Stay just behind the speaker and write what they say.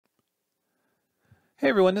Hey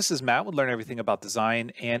everyone, this is Matt with Learn Everything About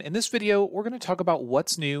Design, and in this video, we're going to talk about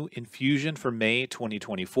what's new in Fusion for May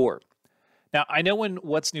 2024. Now, I know when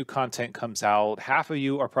what's new content comes out, half of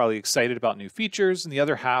you are probably excited about new features, and the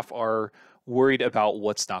other half are worried about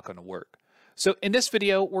what's not going to work. So in this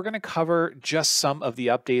video, we're going to cover just some of the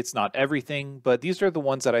updates, not everything, but these are the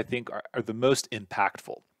ones that I think are the most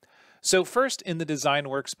impactful. So first, in the design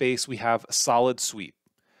workspace, we have Solid Sweep.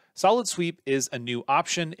 Solid Sweep is a new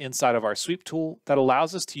option inside of our sweep tool that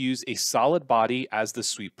allows us to use a solid body as the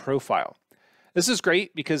sweep profile. This is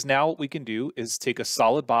great because now what we can do is take a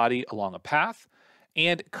solid body along a path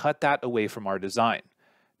and cut that away from our design.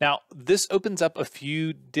 Now, this opens up a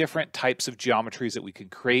few different types of geometries that we can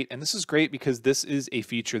create, and this is great because this is a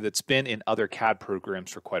feature that's been in other CAD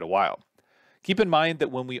programs for quite a while. Keep in mind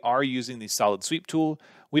that when we are using the Solid Sweep tool,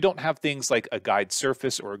 we don't have things like a guide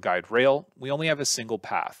surface or a guide rail. We only have a single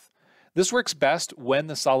path. This works best when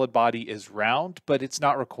the solid body is round, but it's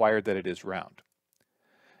not required that it is round.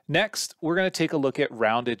 Next, we're going to take a look at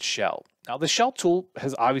Rounded Shell. Now, the Shell tool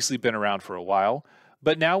has obviously been around for a while,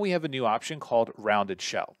 but now we have a new option called Rounded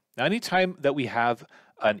Shell. Now, anytime that we have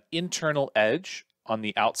an internal edge on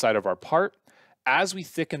the outside of our part, as we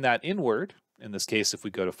thicken that inward, in this case, if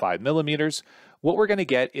we go to 5 millimeters, what we're going to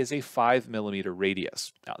get is a 5 millimeter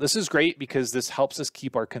radius. Now, this is great because this helps us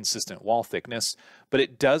keep our consistent wall thickness, but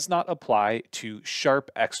it does not apply to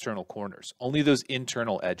sharp external corners, only those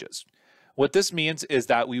internal edges. What this means is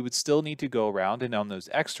that we would still need to go around and on those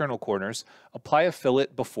external corners, apply a fillet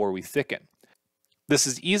before we thicken. This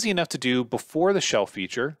is easy enough to do before the shell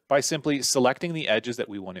feature by simply selecting the edges that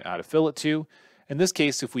we want to add a fillet to. In this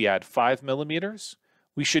case, if we add 5 millimeters,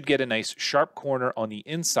 we should get a nice sharp corner on the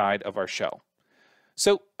inside of our shell.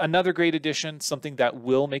 So another great addition, something that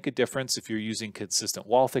will make a difference if you're using consistent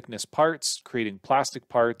wall thickness parts, creating plastic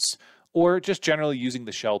parts, or just generally using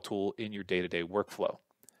the shell tool in your day-to-day workflow.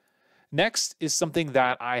 Next is something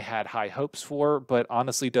that I had high hopes for, but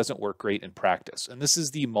honestly doesn't work great in practice, and this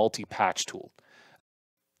is the multi-patch tool.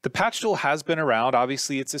 The patch tool has been around.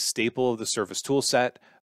 Obviously, it's a staple of the Surface tool set.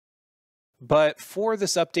 But for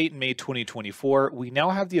this update in May 2024, we now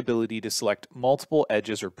have the ability to select multiple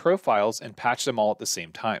edges or profiles and patch them all at the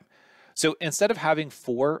same time. So instead of having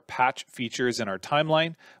 4 patch features in our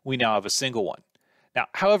timeline, we now have a single one. Now,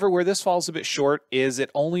 however, where this falls a bit short is it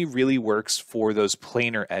only really works for those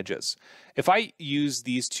planar edges. If I use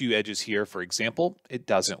these 2 edges here, for example, it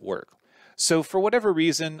doesn't work. So for whatever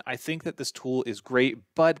reason, I think that this tool is great,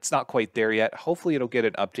 but it's not quite there yet. Hopefully it'll get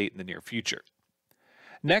an update in the near future.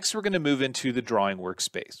 Next, we're going to move into the drawing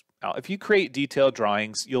workspace. Now, if you create detailed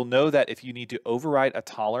drawings, you'll know that if you need to override a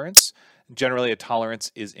tolerance, generally a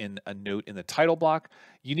tolerance is in a note in the title block,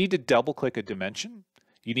 you need to double click a dimension,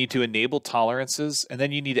 you need to enable tolerances, and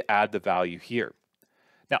then you need to add the value here.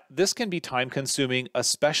 Now, this can be time consuming,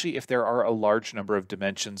 especially if there are a large number of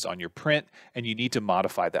dimensions on your print and you need to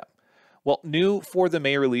modify them. Well, new for the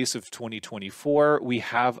May release of 2024, we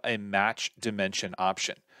have a match dimension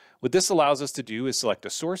option. What this allows us to do is select a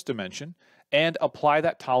source dimension and apply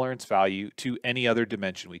that tolerance value to any other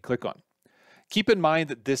dimension we click on. Keep in mind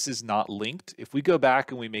that this is not linked. If we go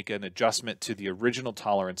back and we make an adjustment to the original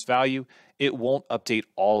tolerance value, it won't update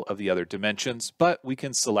all of the other dimensions, but we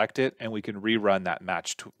can select it and we can rerun that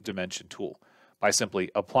match dimension tool by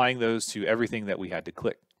simply applying those to everything that we had to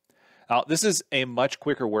click. Now, this is a much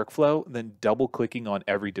quicker workflow than double clicking on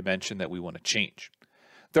every dimension that we want to change.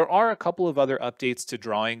 There are a couple of other updates to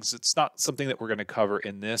drawings. It's not something that we're going to cover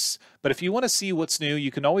in this, but if you want to see what's new, you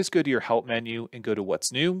can always go to your help menu and go to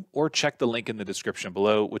what's new, or check the link in the description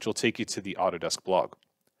below, which will take you to the Autodesk blog.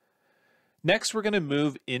 Next, we're going to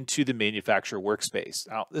move into the manufacturer workspace.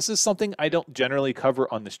 Now, this is something I don't generally cover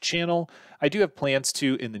on this channel. I do have plans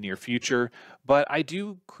to in the near future, but I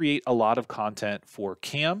do create a lot of content for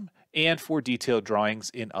CAM and for detailed drawings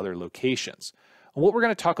in other locations. What we're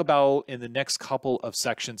going to talk about in the next couple of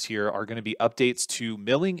sections here are going to be updates to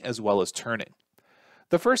milling as well as turning.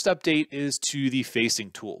 The first update is to the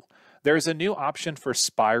facing tool. There's a new option for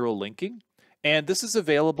spiral linking, and this is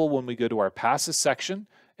available when we go to our passes section,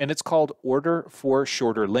 and it's called Order for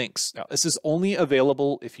Shorter Links. Now, this is only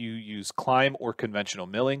available if you use climb or conventional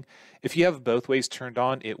milling. If you have both ways turned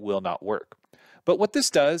on, it will not work. But what this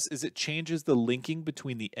does is it changes the linking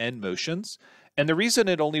between the end motions. And the reason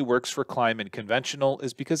it only works for climb and conventional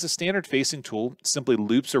is because the standard facing tool simply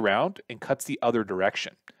loops around and cuts the other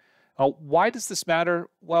direction. Why does this matter?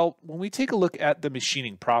 Well, when we take a look at the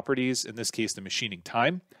machining properties, in this case, the machining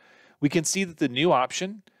time, we can see that the new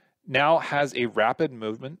option now has a rapid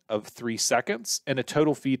movement of 3 seconds and a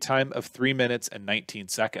total feed time of 3 minutes and 19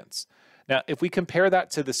 seconds. Now, if we compare that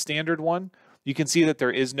to the standard one, You can see that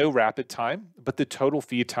there is no rapid time, but the total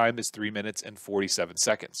feed time is 3 minutes and 47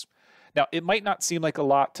 seconds. Now, it might not seem like a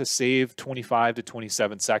lot to save 25 to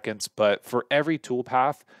 27 seconds, but for every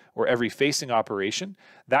toolpath or every facing operation,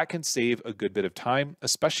 that can save a good bit of time,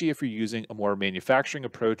 especially if you're using a more manufacturing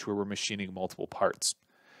approach where we're machining multiple parts.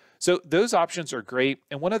 So those options are great.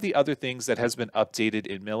 And one of the other things that has been updated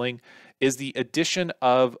in milling is the addition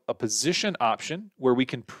of a position option where we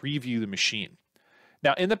can preview the machine.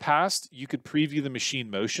 Now, in the past, you could preview the machine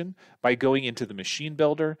motion by going into the machine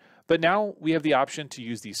builder, but now we have the option to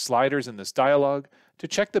use these sliders in this dialog to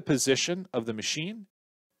check the position of the machine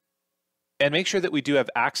and make sure that we do have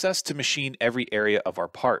access to machine every area of our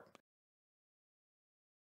part.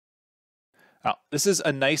 Now, this is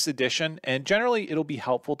a nice addition, and generally it'll be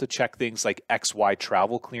helpful to check things like XY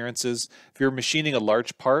travel clearances if you're machining a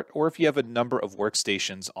large part or if you have a number of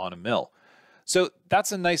workstations on a mill. So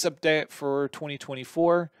that's a nice update for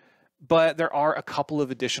 2024, but there are a couple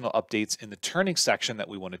of additional updates in the turning section that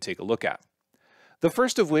we want to take a look at. The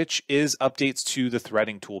first of which is updates to the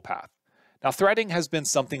threading toolpath. Now, threading has been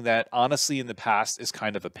something that honestly in the past is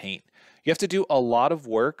kind of a pain. You have to do a lot of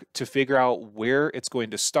work to figure out where it's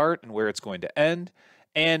going to start and where it's going to end.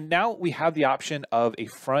 And now we have the option of a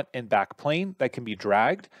front and back plane that can be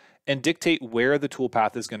dragged and dictate where the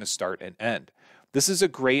toolpath is going to start and end. This is a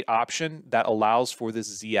great option that allows for this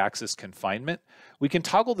Z-axis confinement. We can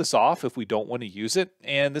toggle this off if we don't want to use it,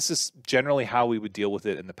 and this is generally how we would deal with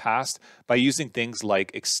it in the past by using things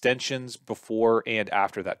like extensions before and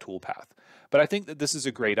after that toolpath. But I think that this is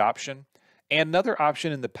a great option. And another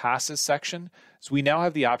option in the passes section is we now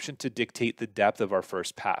have the option to dictate the depth of our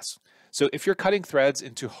first pass. So if you're cutting threads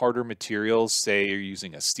into harder materials, say you're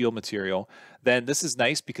using a steel material, then this is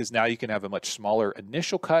nice because now you can have a much smaller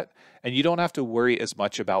initial cut and you don't have to worry as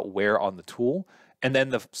much about wear on the tool. And then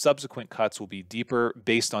the subsequent cuts will be deeper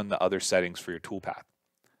based on the other settings for your toolpath.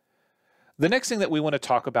 The next thing that we want to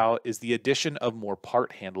talk about is the addition of more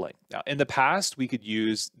part handling. Now, in the past, we could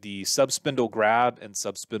use the subspindle grab and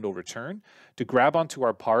subspindle return to grab onto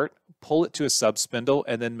our part, pull it to a subspindle,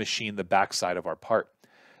 and then machine the backside of our part.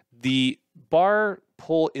 The bar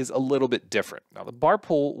pull is a little bit different. Now, the bar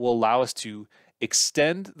pull will allow us to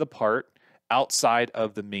extend the part outside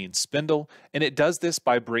of the main spindle, and it does this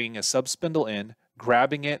by bringing a subspindle in,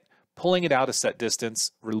 grabbing it, pulling it out a set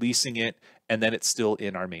distance, releasing it, and then it's still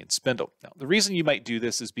in our main spindle. Now, the reason you might do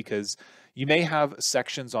this is because you may have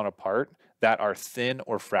sections on a part that are thin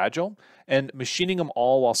or fragile, and machining them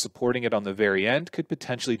all while supporting it on the very end could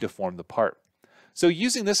potentially deform the part. So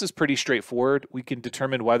using this is pretty straightforward. We can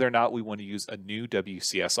determine whether or not we want to use a new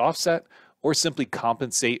WCS offset or simply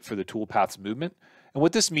compensate for the toolpath's movement. And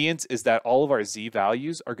what this means is that all of our Z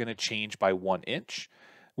values are going to change by 1 inch.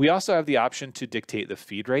 We also have the option to dictate the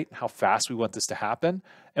feed rate, how fast we want this to happen,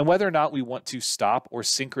 and whether or not we want to stop or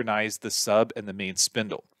synchronize the sub and the main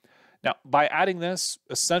spindle. Now, by adding this,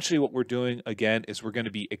 essentially what we're doing again is we're going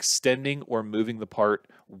to be extending or moving the part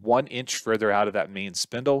 1 inch further out of that main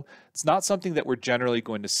spindle. It's not something that we're generally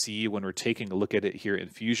going to see when we're taking a look at it here in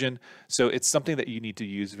Fusion, so it's something that you need to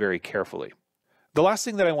use very carefully. The last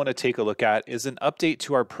thing that I want to take a look at is an update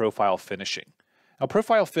to our profile finishing. Now,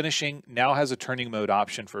 profile finishing now has a turning mode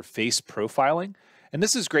option for face profiling, and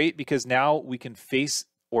this is great because now we can face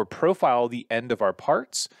or profile the end of our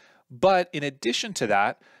parts, but in addition to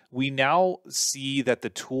that, we now see that the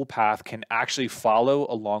toolpath can actually follow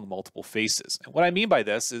along multiple faces. And what I mean by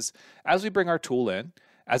this is as we bring our tool in,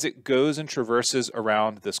 as it goes and traverses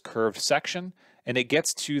around this curved section and it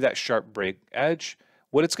gets to that sharp break edge,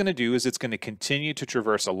 what it's going to do is it's going to continue to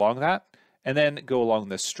traverse along that and then go along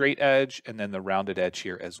the straight edge and then the rounded edge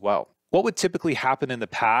here as well. What would typically happen in the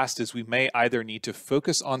past is we may either need to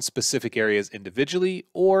focus on specific areas individually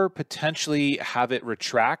or potentially have it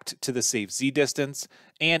retract to the safe Z distance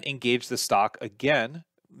and engage the stock again,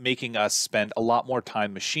 making us spend a lot more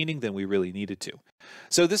time machining than we really needed to.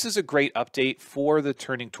 So this is a great update for the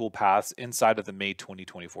turning tool paths inside of the May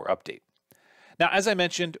 2024 update. Now, as I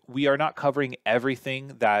mentioned, we are not covering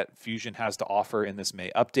everything that Fusion has to offer in this May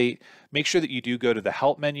update. Make sure that you do go to the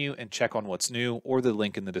help menu and check on what's new or the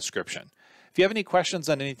link in the description. If you have any questions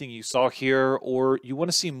on anything you saw here or you want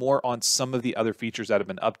to see more on some of the other features that have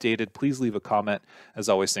been updated, please leave a comment. As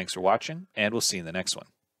always, thanks for watching and we'll see you in the next one.